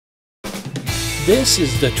This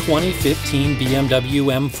is the 2015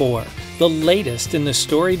 BMW M4, the latest in the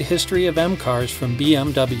storied history of M cars from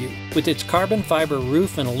BMW. With its carbon fiber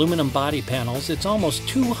roof and aluminum body panels, it's almost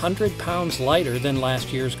 200 pounds lighter than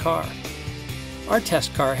last year's car. Our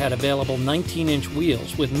test car had available 19-inch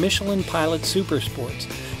wheels with Michelin Pilot Super Sports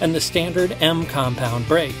and the standard M compound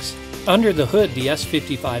brakes. Under the hood, the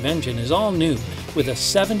S55 engine is all new with a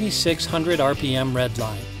 7,600 RPM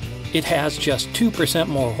redline. It has just 2%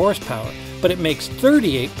 more horsepower, but it makes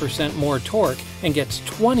 38% more torque and gets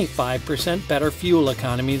 25% better fuel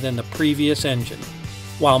economy than the previous engine.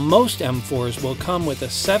 While most M4s will come with a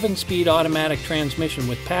 7-speed automatic transmission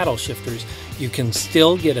with paddle shifters, you can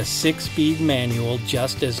still get a 6-speed manual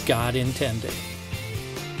just as God intended.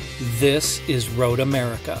 This is Road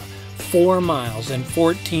America. 4 miles and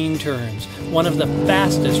 14 turns, one of the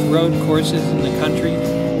fastest road courses in the country,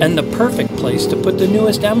 and the perfect place to put the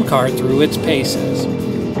newest M car through its paces.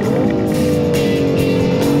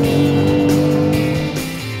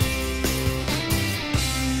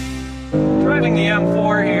 Driving the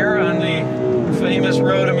M4 here on the famous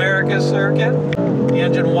Road America circuit. The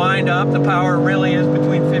engine wind up, the power really is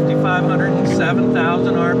between 5,500 and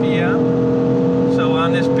 7,000 RPM. So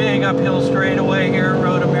on this big uphill straightaway here,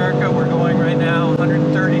 Road America, we're going right now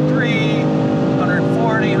 133,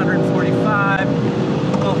 140, 145.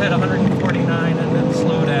 We'll hit 149 and then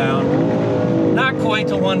slow down. Not quite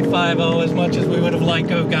to 150 as much as we would have liked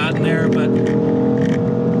to have gotten there, but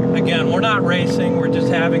again, we're not racing, we're just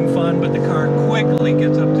having fun, but the car quickly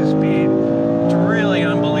gets up to speed. It's really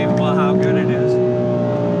unbelievable how good it is.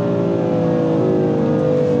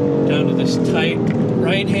 Down to this tight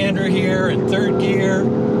right-hander here in 3rd gear.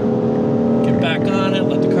 Get back on it,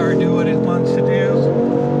 let the car do what it wants to do.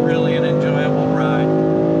 Really an enjoyable ride.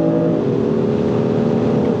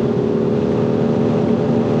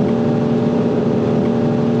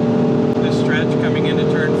 This stretch coming into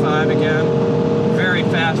turn 5 again. Very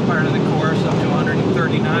fast part of the course, up to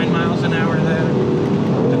 139 miles an hour there.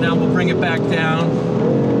 And now we'll bring it back down.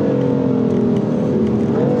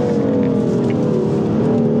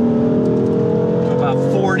 To about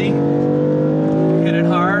 40. Hit it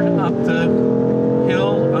hard up the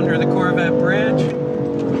hill under the Corvette bridge.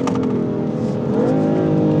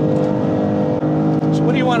 So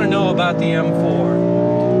what do you want to know about the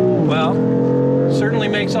M4? Well, certainly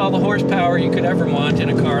makes all the horsepower you could ever want in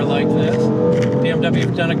a car like this. BMW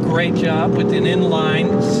have done a great job with an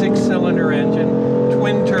inline 6-cylinder engine,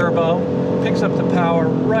 twin turbo, picks up the power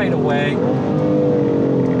right away.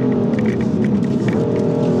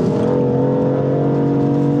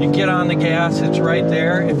 You get on the gas, it's right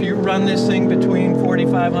there. If you run this thing between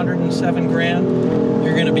 4,500 and 7 grand,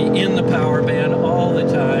 you're going to be in the power band all the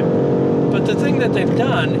time. But the thing that they've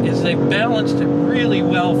done is they've balanced it really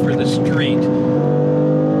well for the street.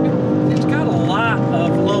 It's got a lot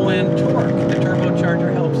of low-end torque. The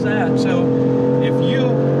turbocharger helps that. So if you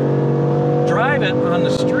drive it on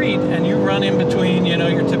the street and you run in between, you know,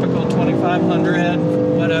 your typical 2,500,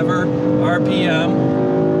 whatever, RPM,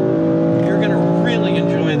 you're going to really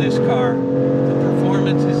enjoy this car. The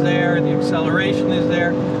performance is there, the acceleration is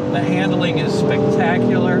there, the handling is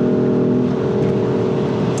spectacular,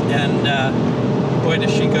 and boy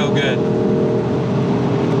does she go good.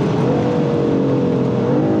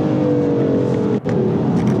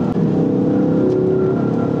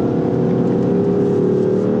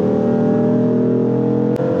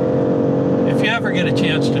 Get a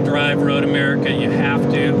chance to drive Road America, you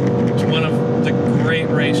have to. It's one of the great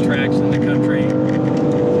racetracks in the country.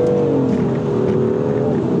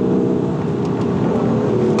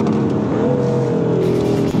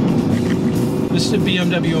 This is a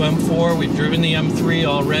BMW M4. We've driven the M3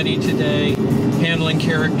 already today. Handling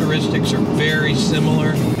characteristics are very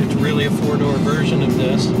similar. It's really a 4-door version of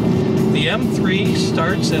this. The M3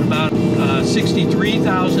 starts at about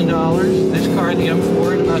 $63,000. This car, the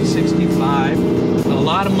M4, at about $65,000. A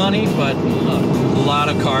lot of money, but a lot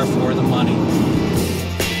of car for the money.